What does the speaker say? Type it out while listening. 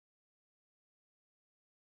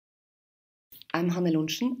I'm Hanne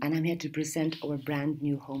Lunschen, and I'm here to present our brand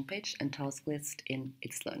new homepage and task list in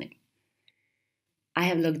itslearning. I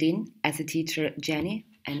have logged in as a teacher, Jenny,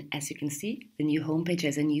 and as you can see, the new homepage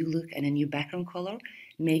has a new look and a new background color,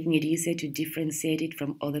 making it easier to differentiate it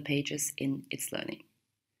from other pages in itslearning.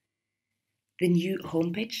 The new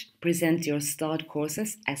homepage presents your start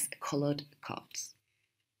courses as colored cards.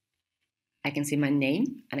 I can see my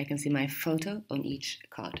name and I can see my photo on each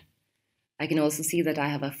card. I can also see that I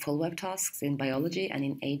have a follow-up tasks in biology and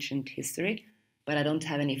in ancient history, but I don't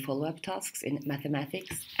have any follow-up tasks in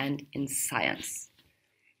mathematics and in science.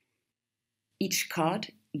 Each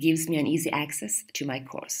card gives me an easy access to my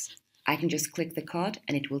course. I can just click the card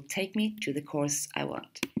and it will take me to the course I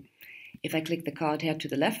want. If I click the card here to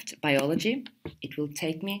the left, biology, it will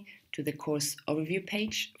take me to the course overview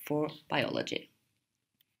page for biology.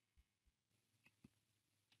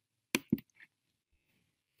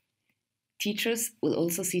 Teachers will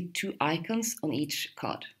also see two icons on each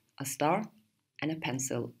card, a star and a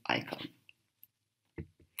pencil icon.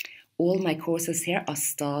 All my courses here are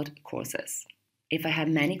starred courses. If I have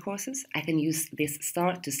many courses, I can use this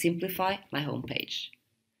star to simplify my homepage.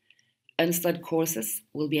 Unstarred courses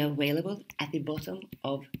will be available at the bottom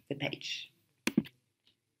of the page.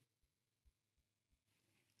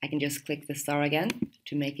 I can just click the star again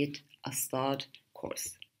to make it a starred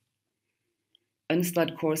course.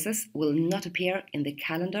 Unstarred courses will not appear in the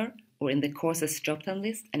calendar or in the courses drop-down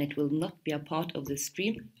list, and it will not be a part of the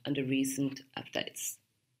stream under recent updates.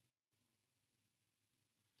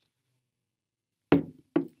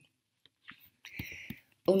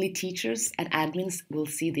 Only teachers and admins will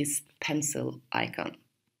see this pencil icon.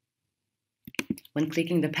 When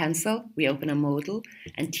clicking the pencil, we open a modal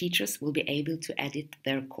and teachers will be able to edit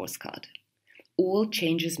their course card. All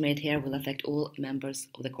changes made here will affect all members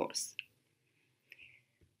of the course.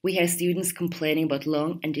 We hear students complaining about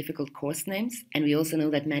long and difficult course names, and we also know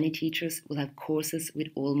that many teachers will have courses with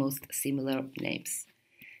almost similar names.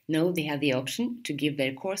 Now they have the option to give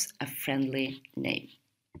their course a friendly name.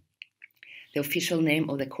 The official name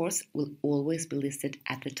of the course will always be listed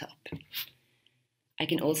at the top. I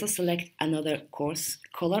can also select another course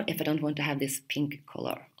color if I don't want to have this pink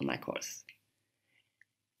color on my course.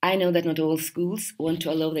 I know that not all schools want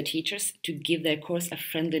to allow their teachers to give their course a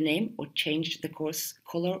friendly name or change the course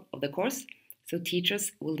color of the course, so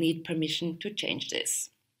teachers will need permission to change this.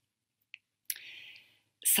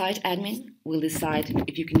 Site admin will decide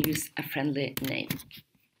if you can use a friendly name.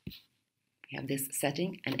 We have this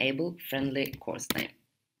setting, enable friendly course name.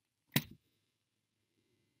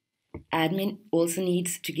 Admin also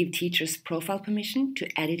needs to give teachers profile permission to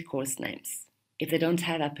edit course names. If they don't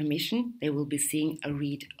have a permission, they will be seeing a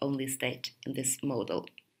read-only state in this modal.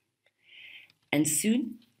 And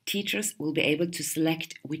soon, teachers will be able to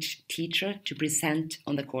select which teacher to present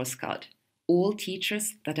on the course card. All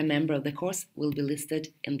teachers that are a member of the course will be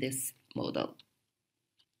listed in this modal.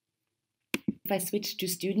 If I switch to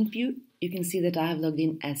student view, you can see that I have logged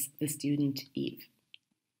in as the student Eve.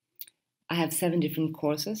 I have 7 different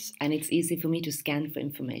courses and it's easy for me to scan for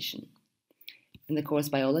information. In the course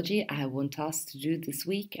biology, I have 1 task to do this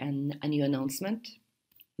week and a new announcement.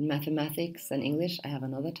 In mathematics and English, I have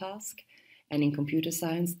another task. And in computer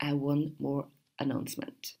science, I have 1 more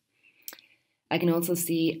announcement. I can also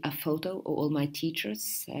see a photo of all my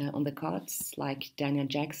teachers on the cards, like Daniel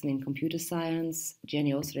Jackson in computer science,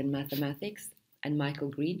 Jenny Oster in mathematics, and Michael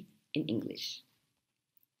Green in English.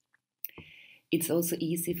 It's also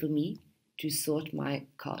easy for me to sort my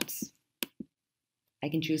cards. I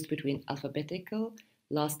can choose between alphabetical,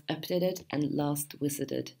 last updated, and last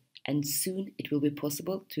visited, and soon it will be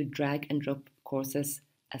possible to drag and drop courses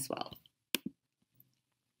as well.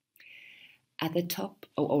 At the top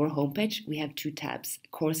of our homepage, we have 2 tabs,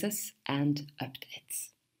 Courses and Updates.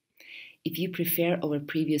 If you prefer our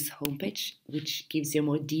previous homepage, which gives you a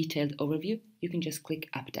more detailed overview, you can just click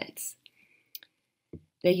Updates.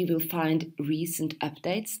 There you will find recent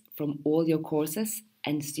updates from all your courses,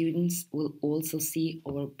 and students will also see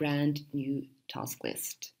our brand new task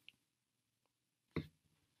list.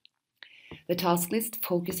 The task list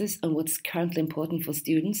focuses on what's currently important for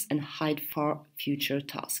students and hides for future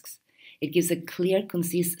tasks. It gives a clear,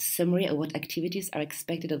 concise summary of what activities are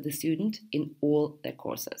expected of the student in all their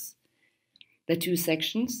courses. The 2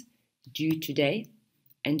 sections, due today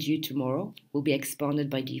and due tomorrow, will be expanded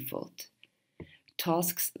by default.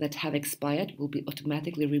 Tasks that have expired will be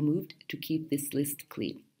automatically removed to keep this list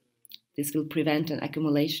clean. This will prevent an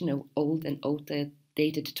accumulation of old and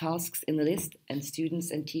outdated tasks in the list, and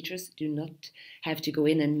students and teachers do not have to go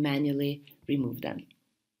in and manually remove them.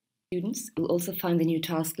 Students will also find the new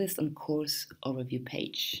task list on course overview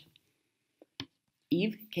page.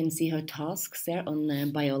 Eve can see her tasks there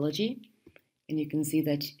on biology, and you can see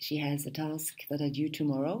that she has a task that are due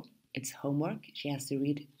tomorrow. It's homework. She has to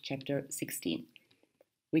read chapter 16.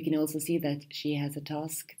 We can also see that she has a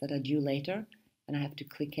task that are due later, and I have to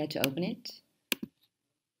click here to open it.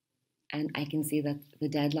 And I can see that the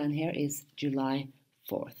deadline here is July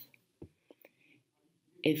 4th.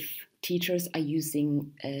 If teachers are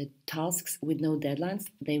using tasks with no deadlines,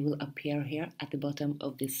 they will appear here at the bottom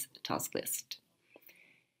of this task list.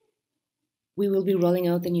 We will be rolling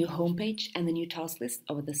out the new homepage and the new task list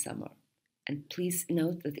over the summer. And please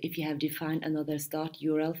note that if you have defined another start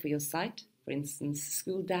URL for your site, for instance,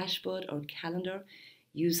 school dashboard or calendar,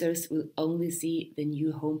 users will only see the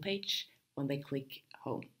new homepage when they click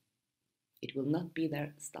home. It will not be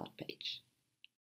their start page.